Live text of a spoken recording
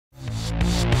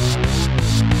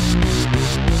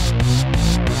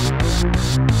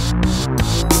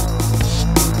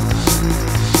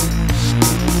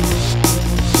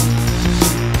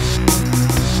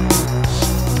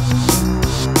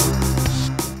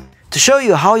To show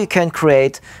you how you can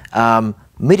create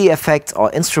MIDI effects or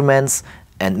instruments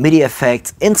and MIDI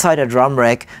effects inside a drum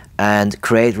rack and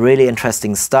create really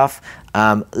interesting stuff,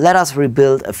 let us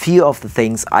rebuild a few of the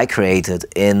things I created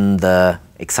in the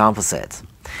example set.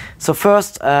 So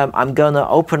first I'm gonna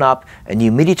open up a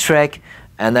new MIDI track,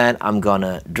 and then I'm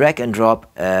gonna drag and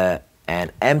drop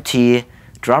an empty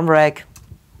drum rack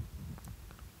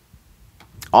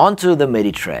onto the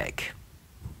MIDI track.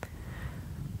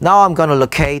 Now I'm gonna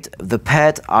locate the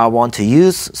pad I want to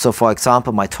use. So for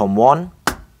example, my tom 1,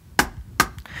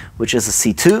 which is a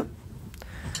C2.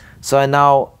 So I'm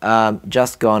now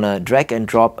just gonna drag and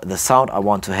drop the sound I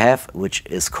want to have, which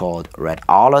is called Red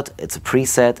Arlet. It's a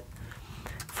preset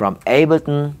from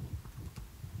Ableton.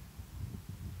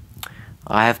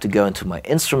 I have to go into my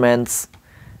instruments,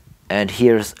 and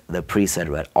here's the preset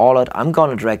Red Arlet. I'm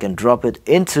gonna drag and drop it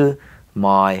into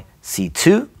my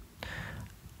C2,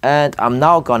 and I'm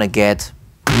now gonna get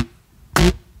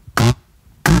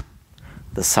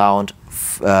the sound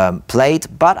played,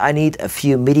 but I need a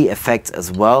few MIDI effects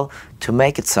as well to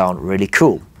make it sound really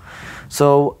cool.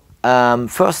 So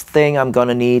first thing I'm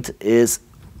gonna need is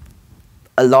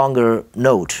a longer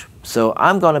note. So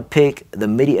I'm gonna pick the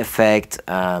MIDI effect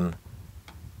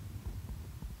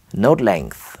note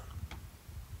length.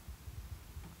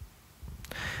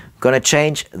 Gonna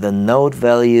change the note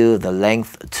value, the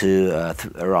length, to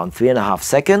around 3.5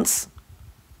 seconds.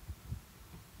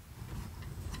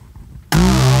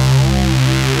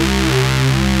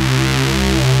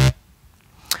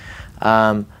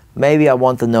 Maybe I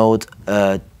want the note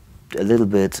a little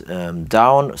bit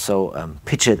down, so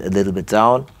pitch it a little bit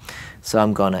down. So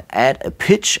I'm gonna add a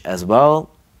pitch as well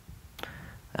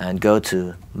and go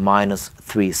to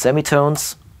 -3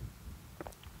 semitones.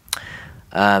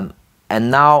 And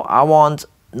now I want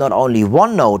not only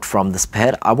one note from this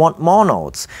pad, I want more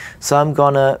notes. So I'm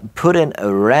gonna put in a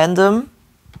random,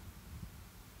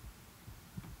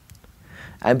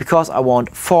 and because I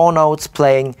want 4 notes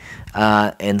playing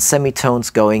in semitones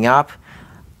going up,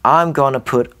 I'm gonna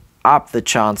put up the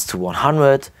chance to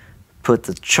 100, put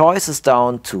the choices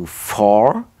down to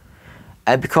 4,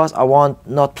 and because I want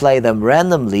not play them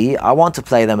randomly, I want to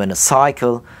play them in a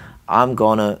cycle, I'm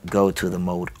gonna go to the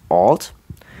mode Alt.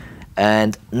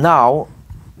 And now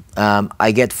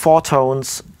I get 4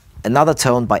 tones, another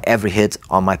tone by every hit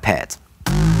on my pad.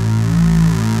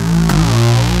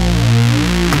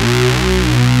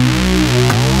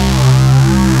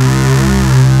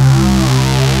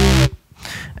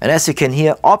 And as you can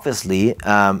hear, obviously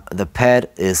the pad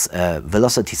is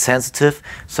velocity sensitive,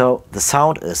 so the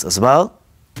sound is as well.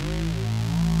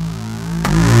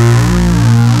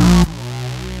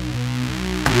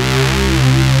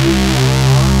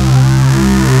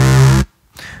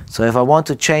 So if I want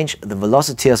to change the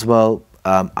velocity as well,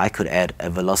 I could add a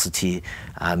velocity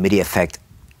MIDI effect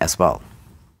as well.